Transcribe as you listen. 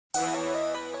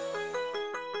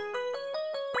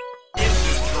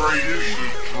I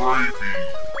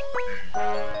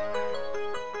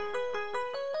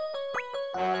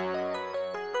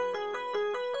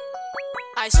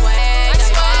swag,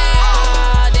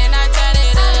 then I turn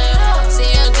it up.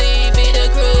 CMG be the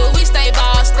crew, we stay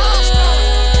bossed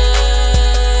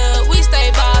up. We stay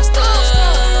bossed up.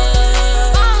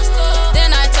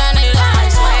 Then I turn it up. I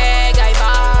swag, I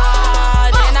ball,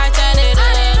 then I turn it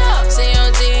up.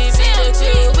 CMG be the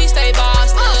crew, we stay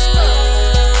bossed up.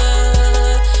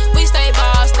 We stay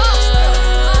bossed up.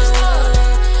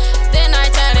 Then I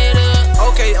turn it up.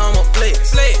 Okay, I'ma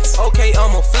flex. Okay,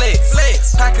 I'ma flex.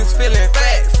 Pockets feeling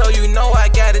fat, so you know I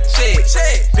got a check.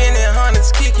 Been in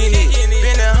hundreds kicking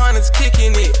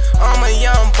it. I'm a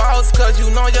young boss, cause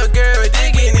you know your girl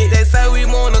digging it. They say we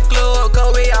want a club,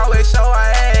 cause we always show our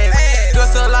ass.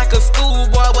 Dress up like a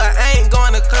schoolboy, but I ain't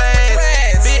going to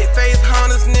class. Big face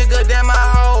hunters, nigga, that my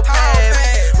whole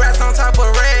past. Rats on top of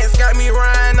rats, got me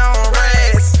riding on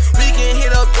rats. We can hit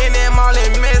up in that mall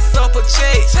and mess up a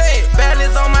check.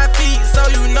 Balance on my feet, so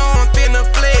you know I'm finna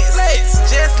flex.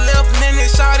 Just left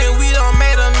minute shot and we done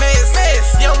made a mess.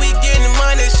 Yo, we getting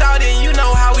money shot and you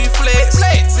know how we flex.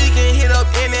 We can hit up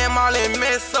in that mall and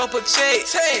mess up a check.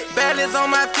 Balance on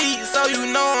my feet, so you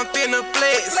know I'm finna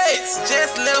flex.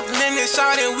 Just left minute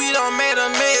shot and we done made a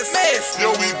mess.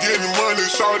 Yo, we getting money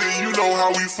shot and you know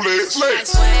how we flex. I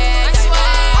swag,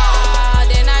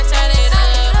 then I turn it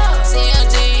up.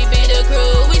 CMG be the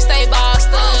crew, we stay bossed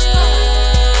up.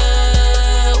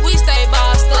 We stay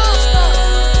bossed up.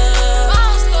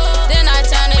 Then I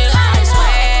turn it up. I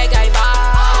swag, I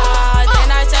ball,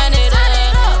 then I turn it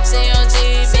up.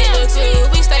 CMG be the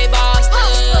crew, we stay bossed up.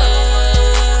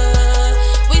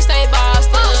 We stay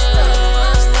bossed up.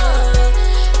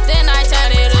 Then I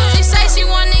turn it up. She say she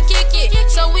wanna kick it,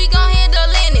 so we gon' handle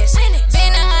business.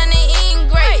 Been a honey eating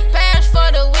great, Paris for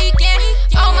the weekend.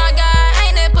 Oh my God,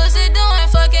 ain't that pussy doing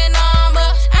fucking number?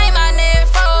 Ain't my neck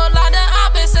froze like the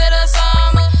opposite of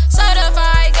summer.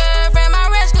 Certified girlfriend, my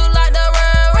rescue like the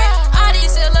world. All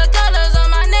these silver colors on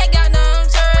my neck got them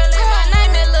twirling. My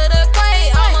name is Little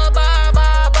Quay, I'm a bar.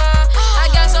 I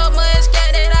got so much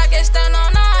cat that I can stand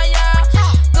on all y'all.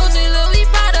 Gucci, Louis,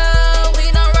 Prada, we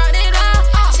done rocked it out.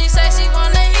 She say she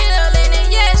wanna heal in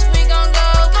it, yes, we gon' go.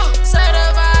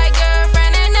 Certified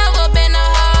girlfriend ain't never been a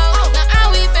hoe. Now how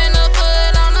we finna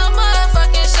put on a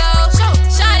motherfucking show.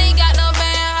 Shawty got no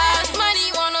band, house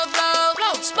money wanna blow.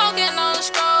 Smoking on the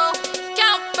scroll,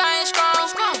 count buying strong.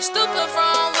 Stupid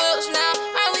from whips now.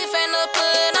 How we finna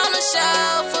put on a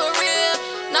show for real?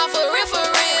 Not for real, for